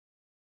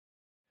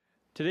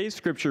Today's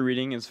scripture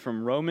reading is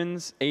from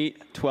Romans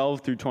 8:12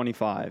 through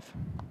 25.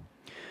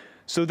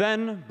 So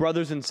then,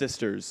 brothers and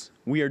sisters,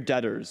 we are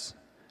debtors,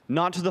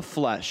 not to the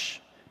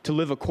flesh, to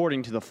live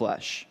according to the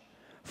flesh.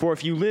 For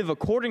if you live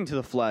according to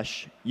the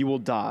flesh, you will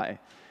die.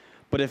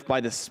 But if by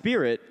the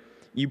Spirit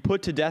you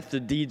put to death the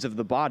deeds of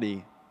the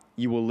body,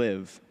 you will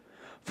live.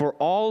 For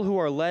all who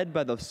are led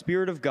by the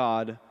Spirit of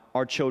God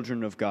are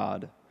children of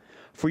God.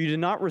 For you did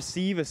not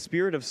receive a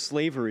spirit of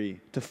slavery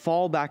to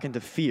fall back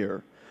into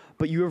fear,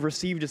 but you have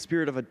received a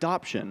spirit of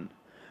adoption.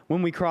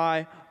 When we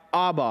cry,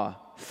 Abba,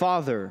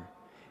 Father,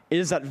 it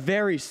is that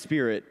very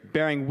Spirit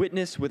bearing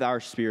witness with our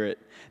spirit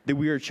that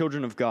we are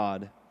children of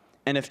God.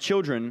 And if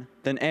children,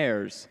 then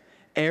heirs,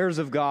 heirs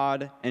of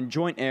God and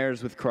joint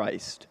heirs with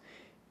Christ,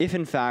 if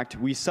in fact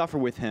we suffer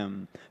with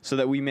him, so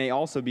that we may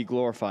also be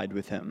glorified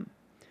with him.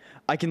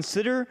 I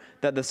consider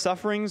that the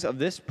sufferings of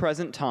this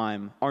present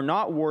time are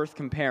not worth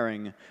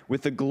comparing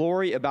with the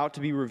glory about to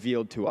be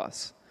revealed to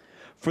us.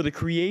 For the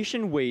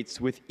creation waits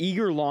with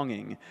eager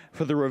longing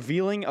for the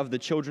revealing of the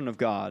children of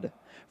God.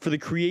 For the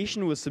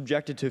creation was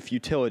subjected to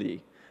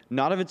futility,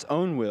 not of its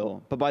own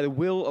will, but by the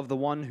will of the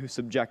one who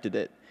subjected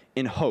it,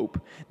 in hope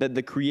that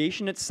the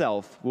creation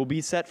itself will be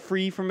set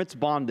free from its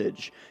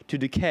bondage to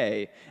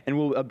decay and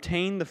will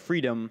obtain the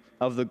freedom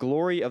of the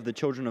glory of the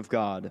children of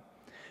God.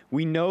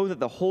 We know that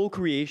the whole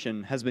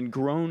creation has been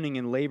groaning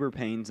in labor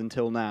pains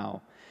until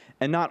now,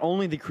 and not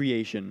only the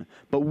creation,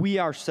 but we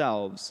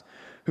ourselves,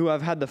 who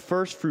have had the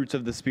first fruits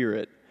of the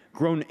Spirit,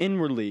 groan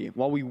inwardly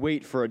while we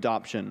wait for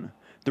adoption,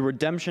 the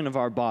redemption of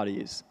our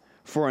bodies.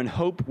 For in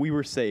hope we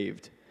were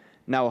saved.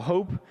 Now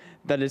hope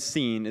that is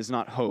seen is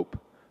not hope.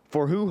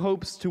 For who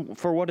hopes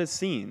for what is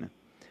seen?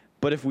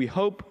 But if we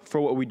hope for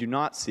what we do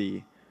not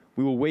see,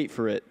 we will wait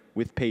for it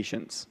with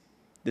patience.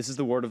 This is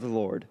the word of the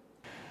Lord.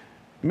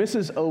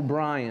 Mrs.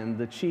 O'Brien,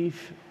 the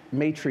chief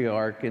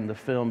matriarch in the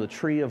film The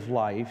Tree of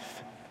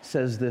Life,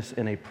 says this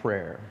in a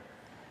prayer.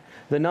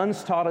 The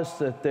nuns taught us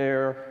that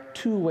there are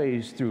two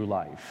ways through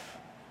life,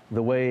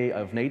 the way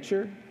of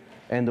nature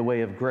and the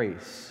way of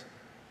grace.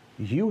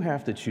 You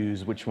have to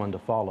choose which one to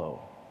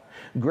follow.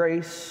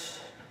 Grace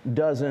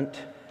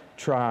doesn't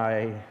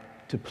try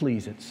to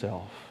please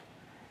itself,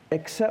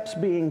 accepts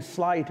being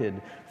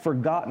slighted,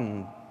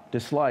 forgotten,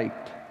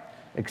 disliked,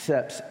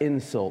 accepts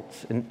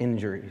insults and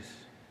injuries.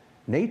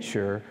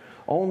 Nature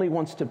only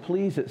wants to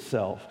please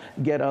itself,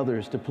 get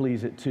others to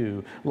please it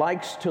too,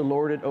 likes to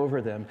lord it over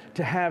them,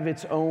 to have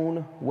its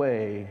own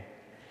way.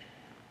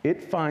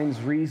 It finds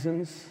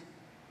reasons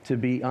to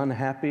be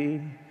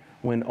unhappy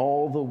when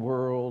all the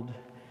world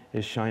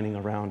is shining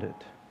around it,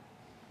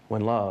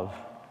 when love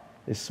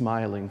is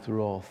smiling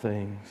through all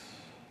things.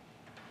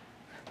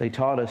 They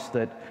taught us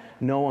that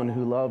no one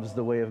who loves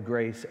the way of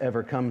grace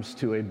ever comes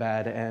to a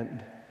bad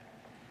end.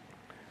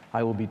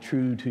 I will be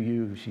true to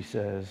you, she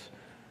says,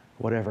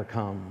 whatever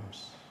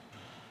comes.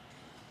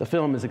 The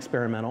film is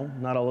experimental.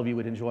 Not all of you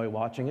would enjoy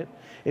watching it.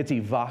 It's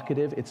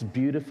evocative, it's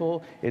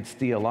beautiful, it's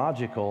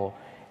theological,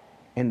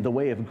 and the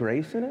way of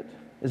grace in it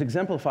is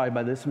exemplified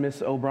by this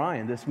Miss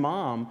O'Brien, this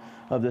mom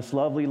of this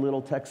lovely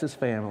little Texas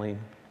family.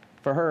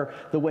 For her,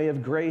 the way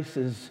of grace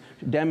is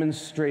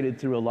demonstrated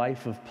through a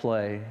life of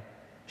play.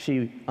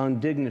 She,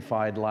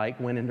 undignified-like,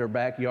 went in her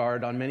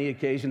backyard on many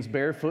occasions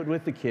barefoot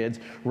with the kids,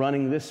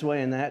 running this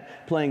way and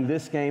that, playing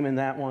this game and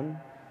that one,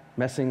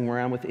 messing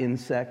around with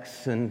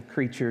insects and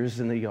creatures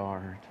in the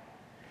yard.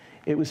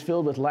 It was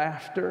filled with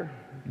laughter,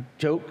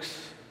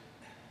 jokes,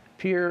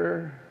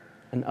 pure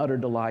and utter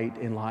delight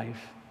in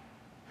life.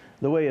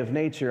 The way of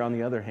nature, on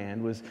the other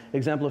hand, was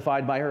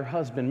exemplified by her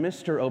husband,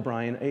 Mr.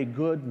 O'Brien, a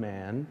good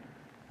man,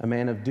 a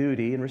man of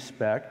duty and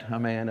respect, a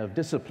man of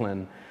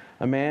discipline,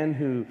 a man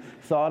who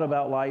thought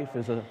about life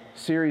as a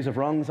series of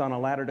rungs on a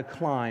ladder to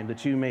climb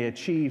that you may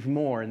achieve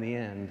more in the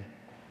end.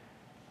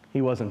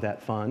 He wasn't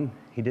that fun.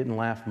 He didn't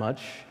laugh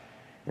much,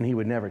 and he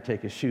would never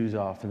take his shoes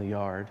off in the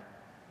yard.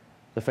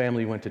 The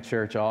family went to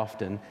church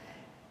often.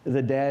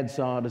 The dad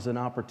saw it as an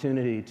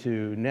opportunity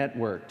to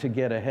network, to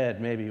get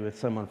ahead, maybe with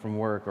someone from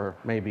work or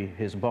maybe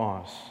his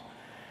boss.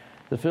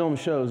 The film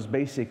shows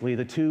basically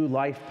the two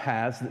life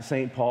paths that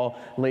St. Paul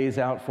lays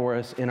out for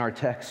us in our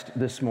text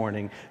this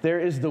morning. There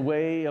is the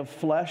way of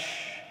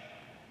flesh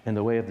and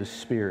the way of the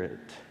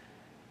Spirit.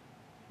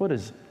 What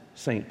does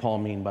St. Paul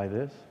mean by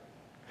this?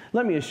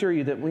 Let me assure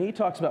you that when he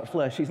talks about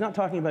flesh, he's not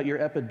talking about your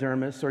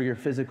epidermis or your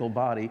physical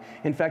body.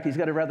 In fact, he's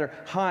got a rather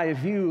high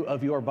view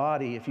of your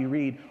body if you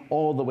read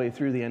all the way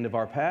through the end of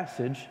our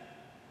passage.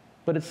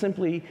 But it's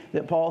simply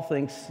that Paul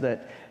thinks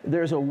that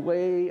there's a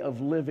way of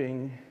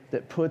living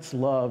that puts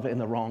love in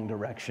the wrong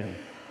direction.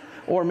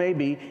 Or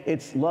maybe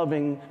it's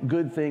loving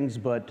good things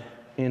but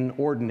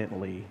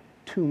inordinately,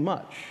 too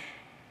much.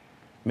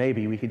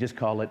 Maybe we could just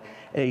call it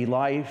a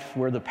life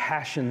where the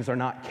passions are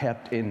not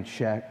kept in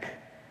check.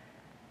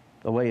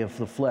 The way of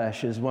the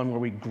flesh is one where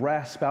we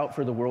grasp out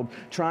for the world,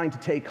 trying to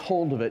take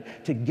hold of it,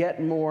 to get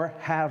more,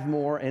 have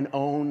more, and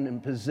own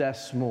and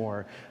possess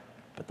more.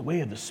 But the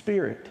way of the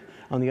Spirit,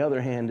 on the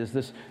other hand, is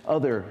this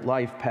other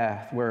life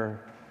path where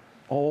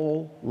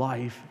all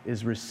life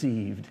is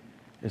received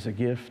as a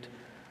gift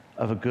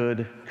of a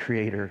good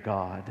creator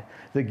God,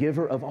 the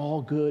giver of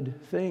all good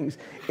things.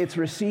 It's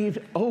received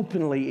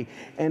openly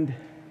and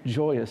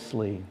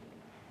joyously.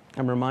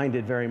 I'm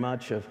reminded very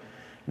much of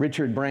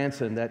Richard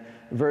Branson, that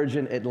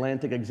Virgin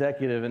Atlantic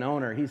executive and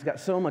owner. He's got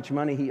so much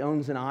money, he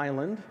owns an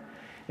island,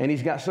 and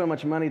he's got so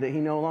much money that he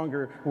no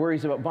longer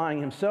worries about buying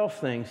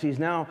himself things. He's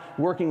now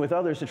working with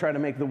others to try to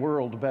make the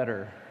world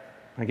better.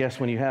 I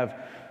guess when you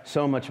have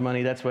so much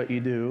money, that's what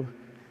you do.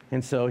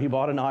 And so he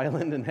bought an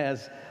island and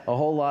has a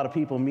whole lot of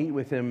people meet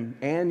with him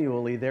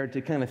annually there to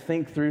kind of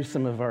think through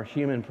some of our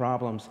human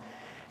problems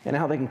and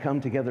how they can come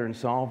together and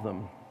solve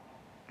them.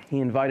 He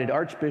invited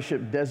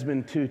Archbishop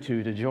Desmond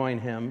Tutu to join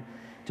him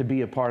to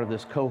be a part of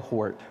this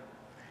cohort.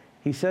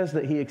 He says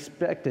that he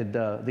expected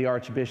the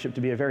Archbishop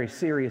to be a very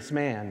serious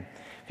man.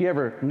 If you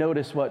ever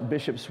notice what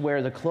bishops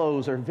wear, the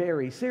clothes are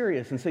very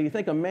serious. And so you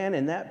think a man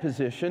in that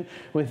position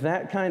with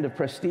that kind of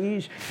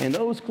prestige and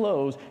those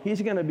clothes,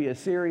 he's going to be a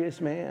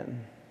serious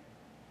man.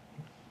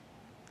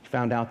 He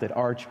found out that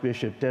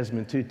Archbishop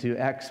Desmond Tutu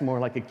acts more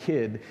like a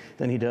kid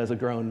than he does a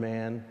grown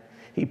man.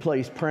 He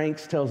plays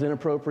pranks, tells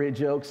inappropriate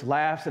jokes,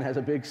 laughs, and has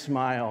a big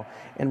smile.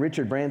 And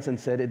Richard Branson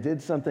said it did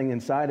something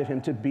inside of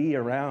him to be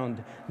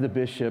around the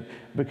bishop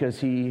because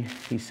he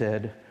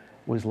said,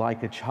 was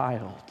like a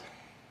child.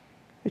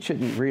 It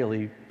shouldn't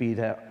really be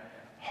that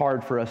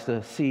hard for us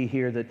to see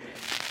here that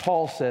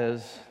Paul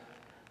says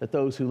that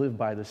those who live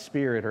by the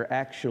Spirit are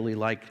actually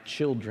like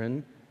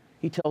children.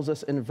 He tells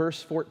us in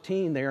verse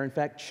 14 they are in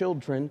fact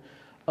children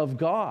of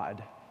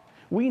God.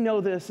 We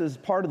know this as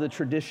part of the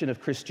tradition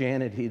of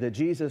Christianity, that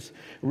Jesus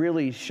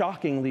really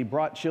shockingly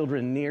brought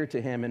children near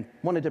to him and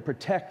wanted to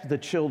protect the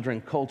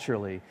children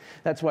culturally.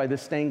 That's why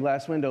this stained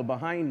glass window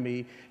behind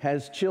me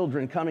has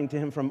children coming to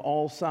him from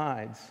all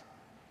sides.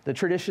 The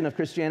tradition of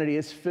Christianity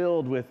is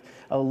filled with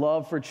a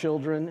love for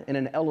children and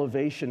an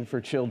elevation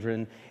for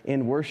children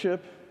in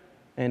worship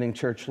and in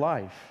church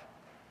life.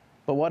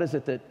 But what is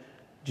it that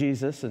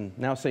Jesus and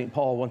now St.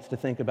 Paul wants to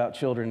think about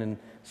children in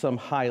some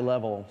high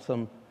level,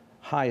 some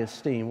high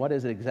esteem? What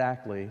is it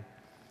exactly?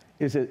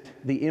 Is it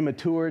the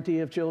immaturity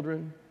of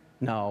children?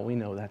 No, we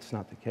know that's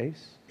not the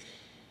case.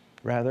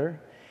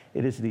 Rather,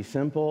 it is the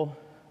simple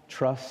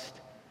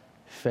trust,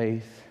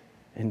 faith,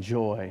 and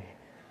joy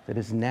that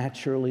is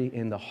naturally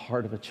in the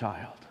heart of a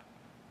child.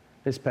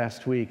 This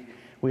past week,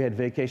 we had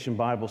Vacation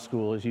Bible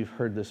School, as you've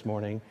heard this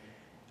morning.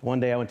 One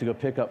day I went to go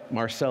pick up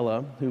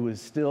Marcella, who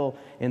was still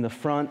in the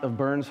front of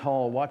Burns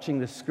Hall watching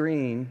the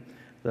screen.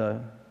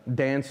 The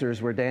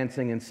dancers were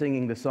dancing and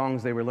singing the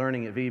songs they were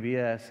learning at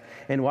VBS.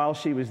 And while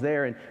she was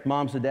there and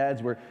moms and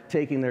dads were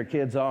taking their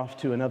kids off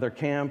to another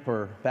camp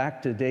or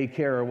back to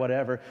daycare or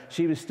whatever,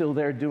 she was still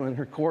there doing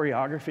her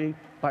choreography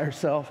by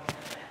herself.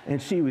 And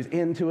she was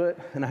into it,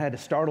 and I had to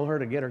startle her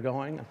to get her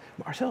going.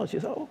 Marcella, she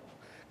says, "Oh,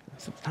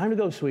 it's time to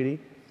go, sweetie."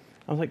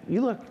 I was like,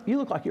 you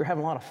look like you're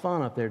having a lot of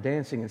fun up there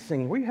dancing and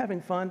singing. Were you having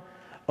fun?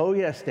 "Oh,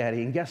 yes,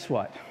 Daddy." And guess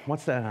what?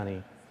 What's that,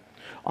 honey?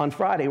 On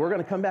Friday, we're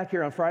going to come back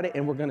here on Friday,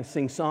 and we're going to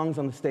sing songs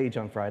on the stage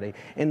on Friday.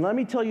 And let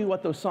me tell you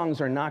what those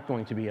songs are not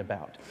going to be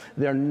about.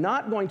 They're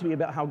not going to be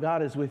about how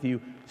God is with you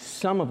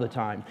some of the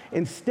time.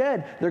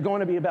 Instead, they're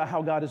going to be about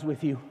how God is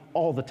with you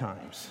all the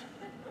times.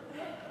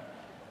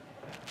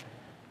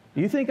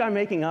 You think I'm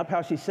making up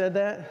how she said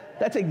that?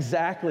 That's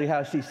exactly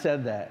how she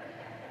said that.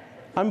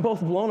 I'm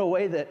both blown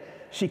away that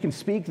she can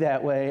speak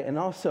that way, and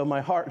also my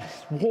heart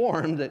is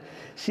warmed that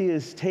she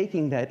is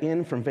taking that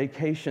in from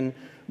Vacation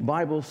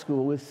Bible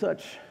School with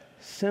such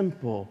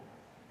simple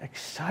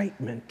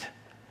excitement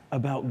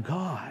about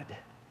God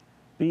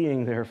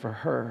being there for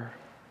her.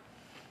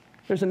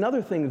 There's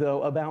another thing,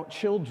 though, about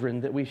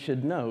children that we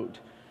should note.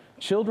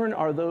 Children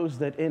are those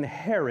that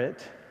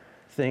inherit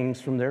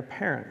things from their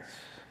parents.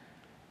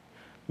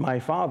 My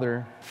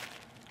father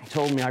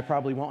told me I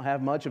probably won't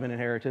have much of an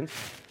inheritance.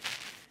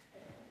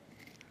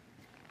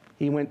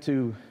 He went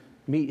to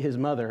meet his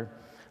mother.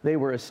 They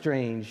were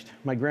estranged.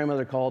 My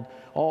grandmother called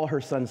all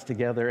her sons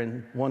together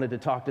and wanted to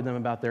talk to them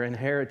about their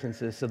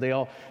inheritances. So they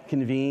all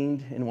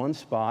convened in one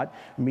spot,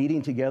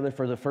 meeting together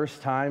for the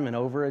first time in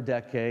over a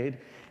decade.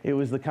 It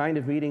was the kind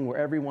of meeting where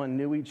everyone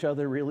knew each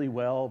other really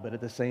well, but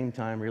at the same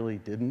time really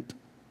didn't.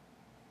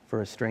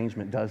 For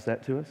estrangement does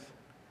that to us.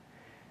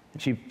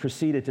 And she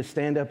proceeded to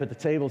stand up at the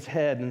table's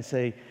head and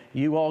say,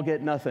 "You all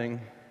get nothing.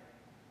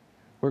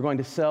 We're going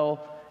to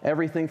sell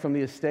everything from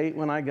the estate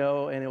when I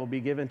go, and it will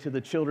be given to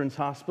the children's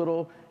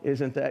hospital.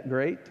 Isn't that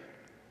great?"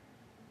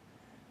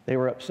 They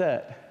were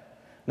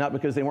upset, not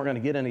because they weren't going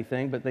to get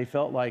anything, but they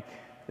felt like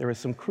there was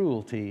some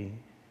cruelty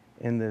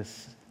in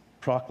this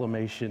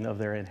proclamation of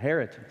their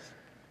inheritance.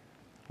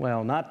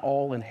 Well, not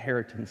all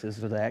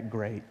inheritances are that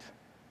great,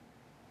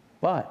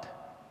 but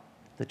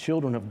the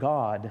children of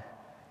God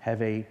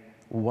have a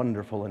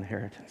wonderful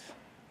inheritance.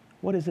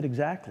 What is it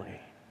exactly?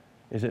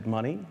 Is it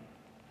money?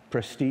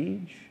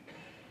 Prestige?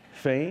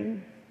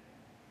 Fame?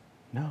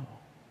 No.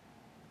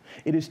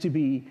 It is to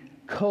be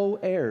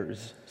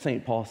co-heirs,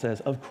 St. Paul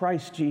says, of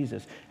Christ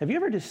Jesus. Have you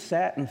ever just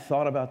sat and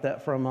thought about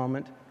that for a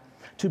moment?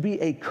 To be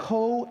a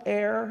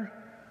co-heir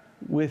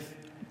with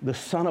the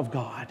Son of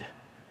God,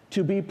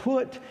 to be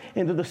put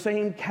into the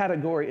same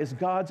category as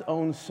God's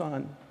own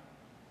Son,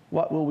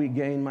 what will we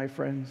gain, my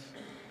friends?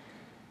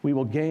 We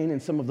will gain in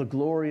some of the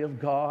glory of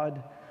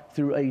God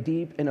through a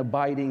deep and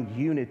abiding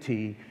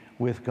unity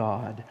with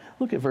God.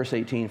 Look at verse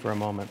 18 for a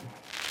moment.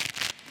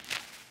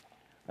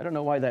 I don't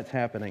know why that's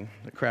happening.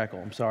 The crackle,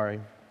 I'm sorry.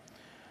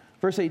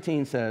 Verse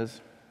 18 says,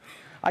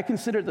 I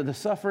consider that the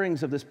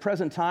sufferings of this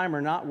present time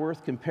are not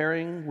worth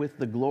comparing with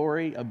the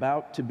glory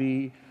about to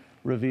be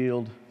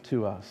revealed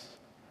to us.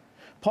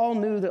 Paul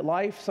knew that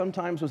life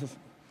sometimes was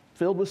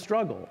filled with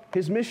struggle.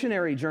 His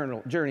missionary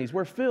journeys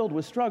were filled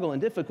with struggle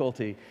and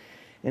difficulty.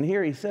 And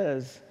here he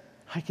says,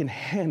 I can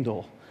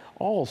handle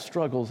all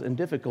struggles and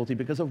difficulty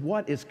because of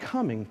what is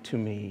coming to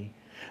me,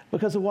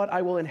 because of what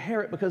I will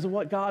inherit, because of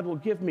what God will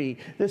give me,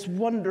 this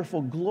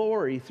wonderful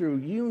glory through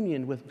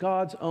union with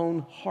God's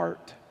own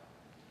heart.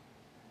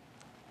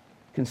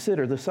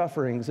 Consider the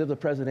sufferings of the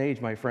present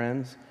age, my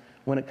friends,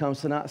 when it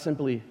comes to not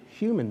simply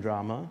human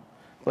drama,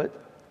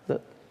 but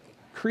the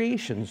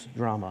creation's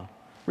drama.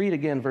 Read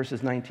again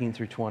verses 19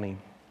 through 20.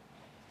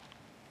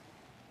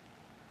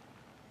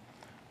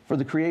 For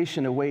the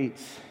creation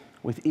awaits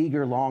with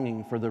eager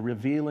longing for the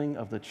revealing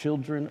of the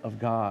children of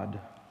God.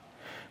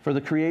 For the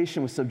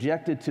creation was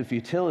subjected to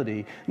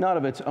futility, not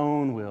of its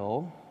own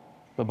will,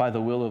 but by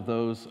the will of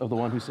the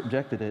one who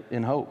subjected it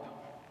in hope.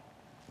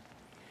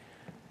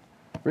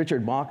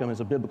 Richard Bauckham is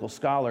a biblical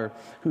scholar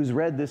who's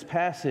read this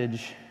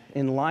passage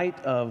in light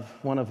of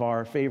one of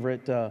our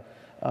favorite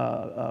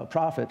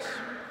prophets,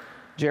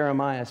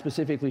 Jeremiah,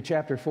 specifically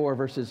chapter 4,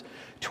 verses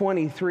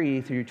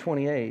 23 through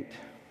 28.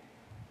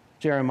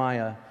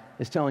 Jeremiah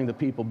is telling the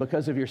people,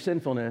 because of your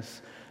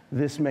sinfulness,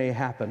 this may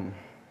happen.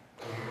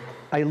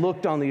 I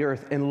looked on the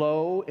earth, and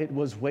lo, it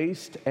was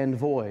waste and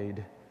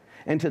void,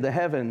 and to the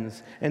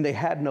heavens, and they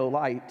had no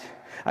light.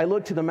 I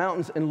looked to the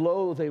mountains, and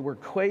lo, they were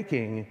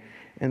quaking,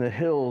 and the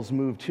hills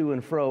moved to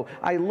and fro.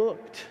 I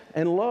looked,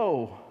 and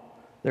lo,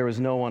 there was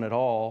no one at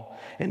all,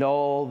 and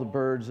all the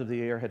birds of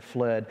the air had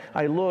fled.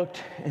 I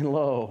looked, and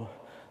lo,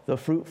 the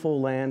fruitful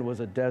land was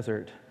a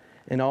desert,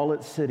 and all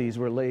its cities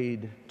were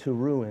laid to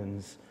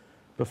ruins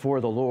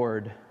before the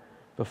Lord,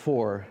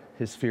 before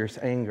his fierce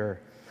anger.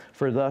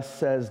 For thus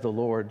says the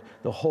Lord,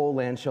 the whole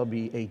land shall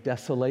be a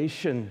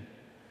desolation,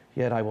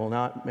 yet I will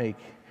not make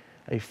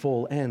a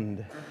full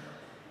end.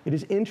 It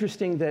is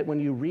interesting that when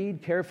you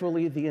read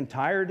carefully the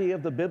entirety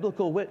of the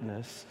biblical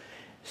witness,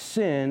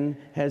 sin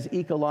has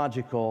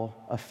ecological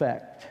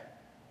effect.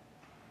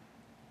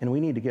 And we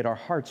need to get our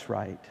hearts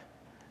right.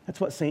 That's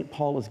what St.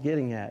 Paul is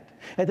getting at.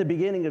 At the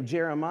beginning of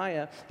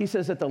Jeremiah, he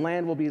says that the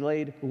land will be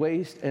laid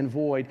waste and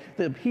void.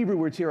 The Hebrew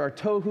words here are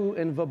tohu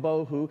and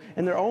vabohu,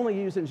 and they're only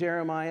used in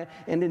Jeremiah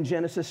and in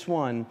Genesis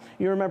 1.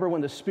 You remember when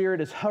the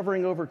Spirit is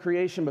hovering over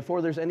creation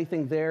before there's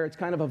anything there, it's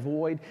kind of a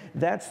void.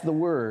 That's the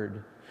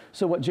word.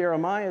 So what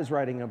Jeremiah is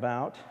writing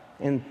about,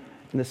 and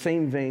in the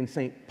same vein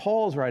St.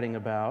 Paul's writing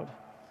about,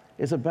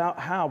 is about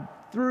how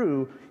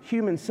through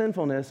human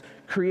sinfulness,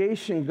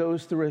 creation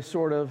goes through a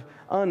sort of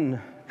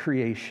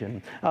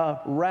uncreation, a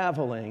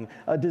raveling,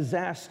 a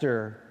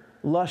disaster.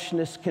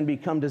 Lushness can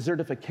become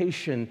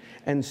desertification,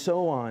 and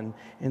so on.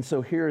 And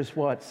so here's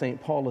what St.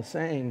 Paul is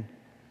saying.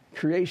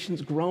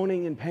 Creation's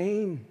groaning in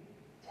pain,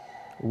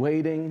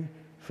 waiting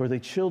for the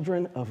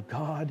children of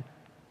God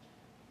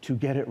to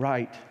get it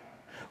right.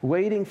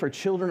 Waiting for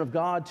children of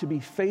God to be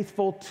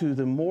faithful to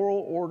the moral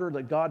order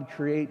that God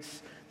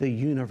creates the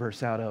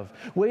universe out of.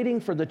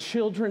 Waiting for the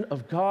children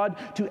of God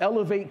to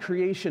elevate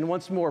creation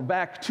once more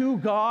back to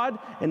God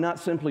and not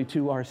simply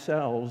to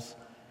ourselves,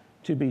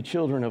 to be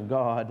children of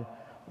God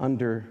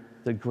under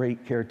the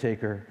great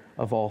caretaker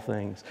of all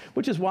things.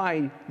 Which is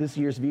why this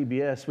year's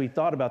VBS, we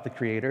thought about the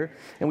Creator,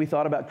 and we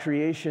thought about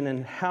creation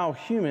and how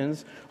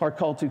humans are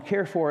called to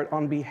care for it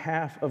on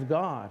behalf of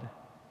God.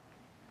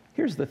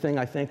 Here's the thing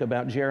I think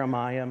about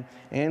Jeremiah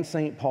and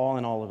St. Paul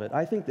and all of it.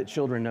 I think that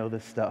children know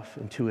this stuff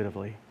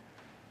intuitively.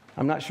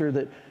 I'm not sure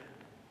that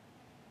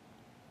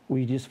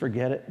we just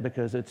forget it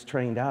because it's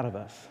trained out of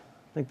us.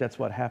 I think that's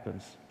what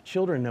happens.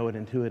 Children know it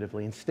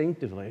intuitively,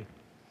 instinctively.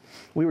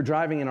 We were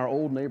driving in our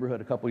old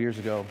neighborhood a couple years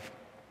ago,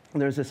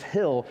 and there's this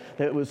hill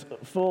that was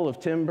full of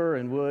timber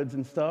and woods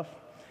and stuff,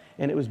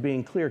 and it was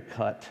being clear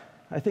cut.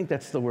 I think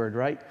that's the word,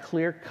 right?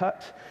 Clear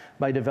cut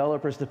by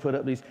developers to put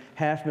up these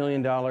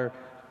 $500,000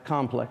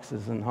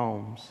 complexes and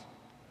homes.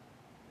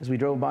 As we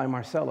drove by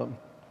Marcella,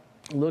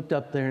 looked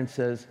up there and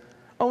says,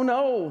 "Oh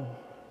no,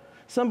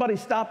 somebody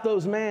stop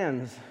those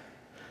mans.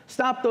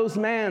 Stop those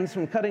mans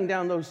from cutting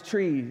down those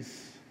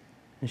trees."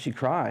 And she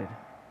cried.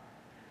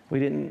 We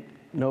didn't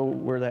know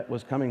where that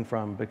was coming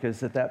from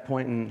because at that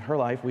point in her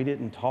life, we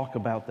didn't talk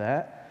about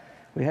that.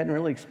 We hadn't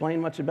really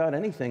explained much about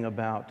anything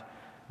about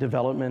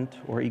development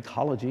or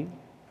ecology.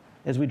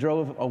 As we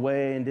drove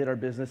away and did our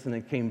business and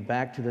then came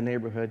back to the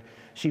neighborhood,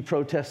 she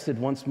protested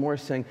once more,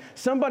 saying,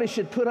 "Somebody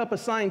should put up a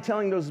sign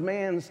telling those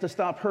mans to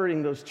stop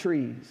hurting those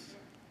trees."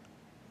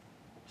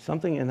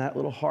 Something in that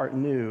little heart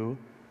knew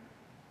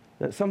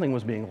that something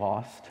was being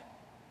lost.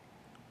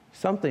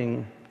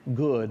 Something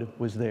good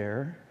was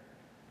there,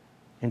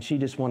 and she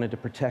just wanted to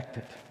protect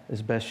it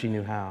as best she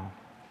knew how.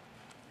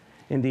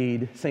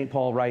 Indeed, St.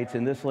 Paul writes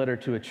in this letter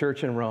to a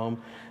church in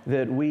Rome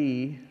that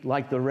we,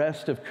 like the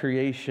rest of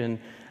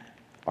creation,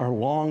 are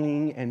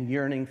longing and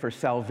yearning for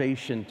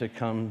salvation to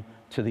come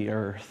to the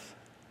earth.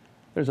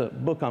 There's a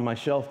book on my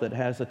shelf that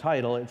has a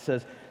title. It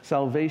says,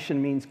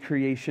 Salvation Means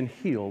Creation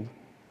Healed.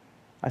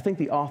 I think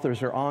the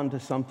authors are on to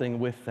something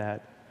with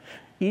that.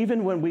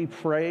 Even when we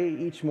pray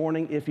each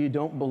morning, if you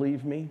don't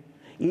believe me,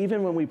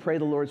 even when we pray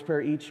the Lord's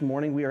Prayer each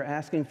morning, we are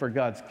asking for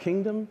God's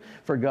kingdom,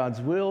 for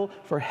God's will,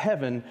 for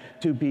heaven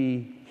to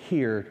be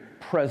here,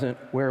 present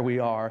where we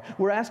are.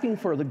 We're asking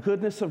for the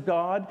goodness of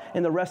God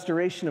and the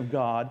restoration of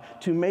God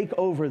to make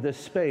over this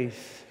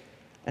space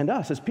and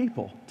us as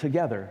people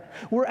together.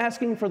 We're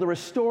asking for the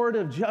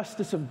restorative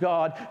justice of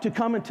God to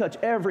come and touch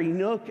every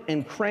nook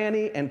and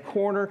cranny and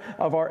corner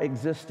of our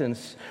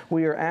existence.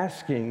 We are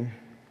asking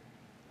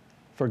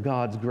for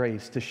God's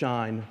grace to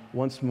shine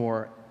once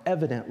more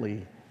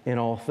evidently in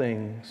all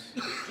things.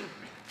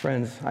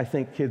 Friends, I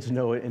think kids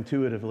know it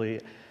intuitively.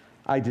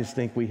 I just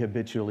think we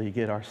habitually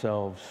get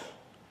ourselves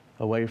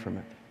away from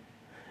it.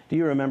 Do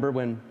you remember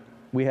when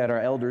we had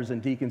our elders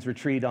and deacons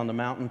retreat on the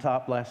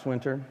mountaintop last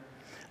winter?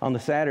 On the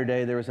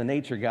Saturday, there was a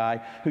nature guy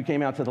who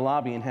came out to the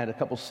lobby and had a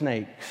couple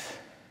snakes.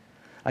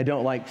 I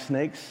don't like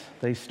snakes.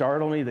 They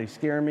startle me. They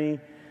scare me.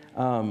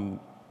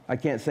 I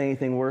can't say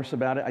anything worse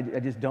about it.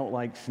 I just don't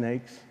like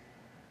snakes.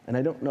 And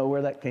I don't know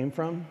where that came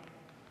from.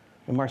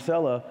 And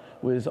Marcella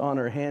was on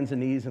her hands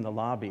and knees in the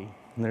lobby,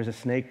 and there's a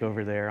snake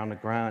over there on the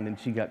ground, and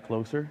she got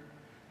closer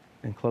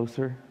and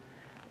closer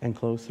and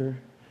closer.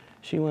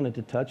 She wanted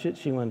to touch it.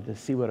 She wanted to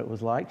see what it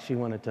was like. She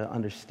wanted to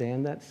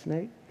understand that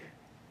snake.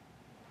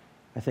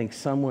 I think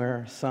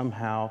somewhere,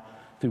 somehow,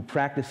 through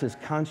practices,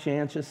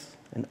 conscientious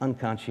and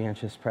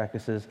unconscientious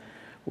practices,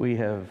 we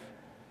have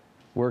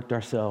worked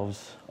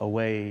ourselves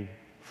away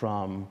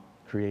from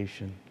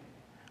creation.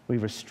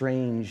 We've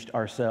estranged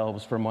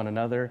ourselves from one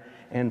another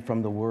and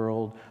from the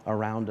world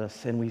around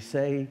us. And we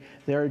say,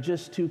 there are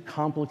just too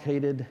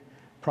complicated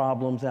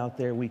problems out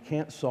there. We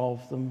can't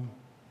solve them.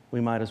 We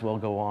might as well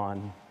go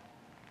on.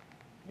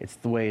 It's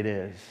the way it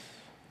is.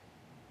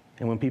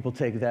 And when people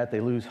take that, they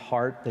lose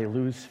heart, they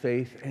lose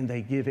faith, and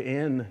they give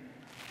in.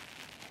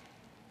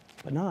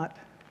 But not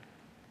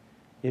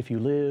if you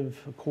live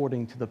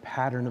according to the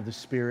pattern of the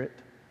Spirit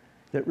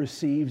that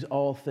receives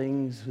all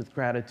things with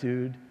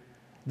gratitude,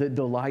 that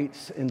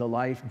delights in the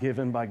life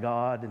given by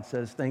God and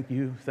says, thank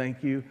you,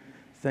 thank you,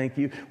 thank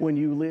you. When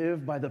you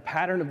live by the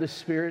pattern of the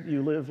Spirit,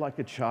 you live like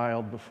a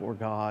child before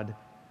God.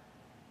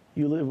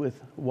 You live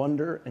with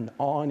wonder and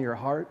awe in your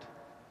heart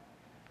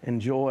and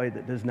joy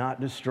that does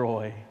not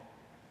destroy,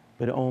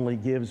 but only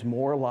gives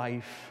more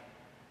life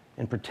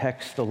and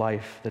protects the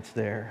life that's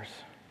theirs.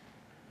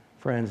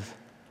 Friends,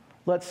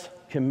 let's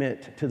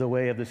commit to the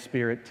way of the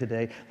Spirit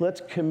today.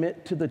 Let's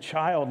commit to the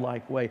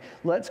childlike way.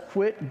 Let's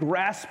quit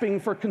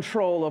grasping for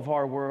control of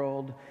our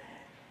world,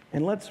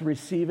 and let's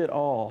receive it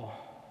all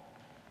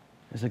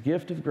as a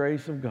gift of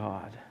grace of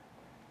God.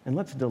 And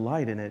let's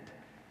delight in it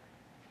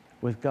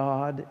with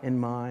God in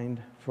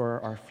mind, for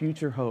our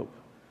future hope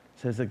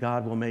says that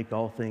God will make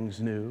all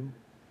things new.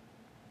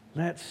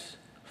 Let's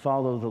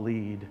follow the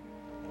lead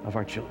of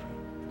our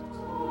children.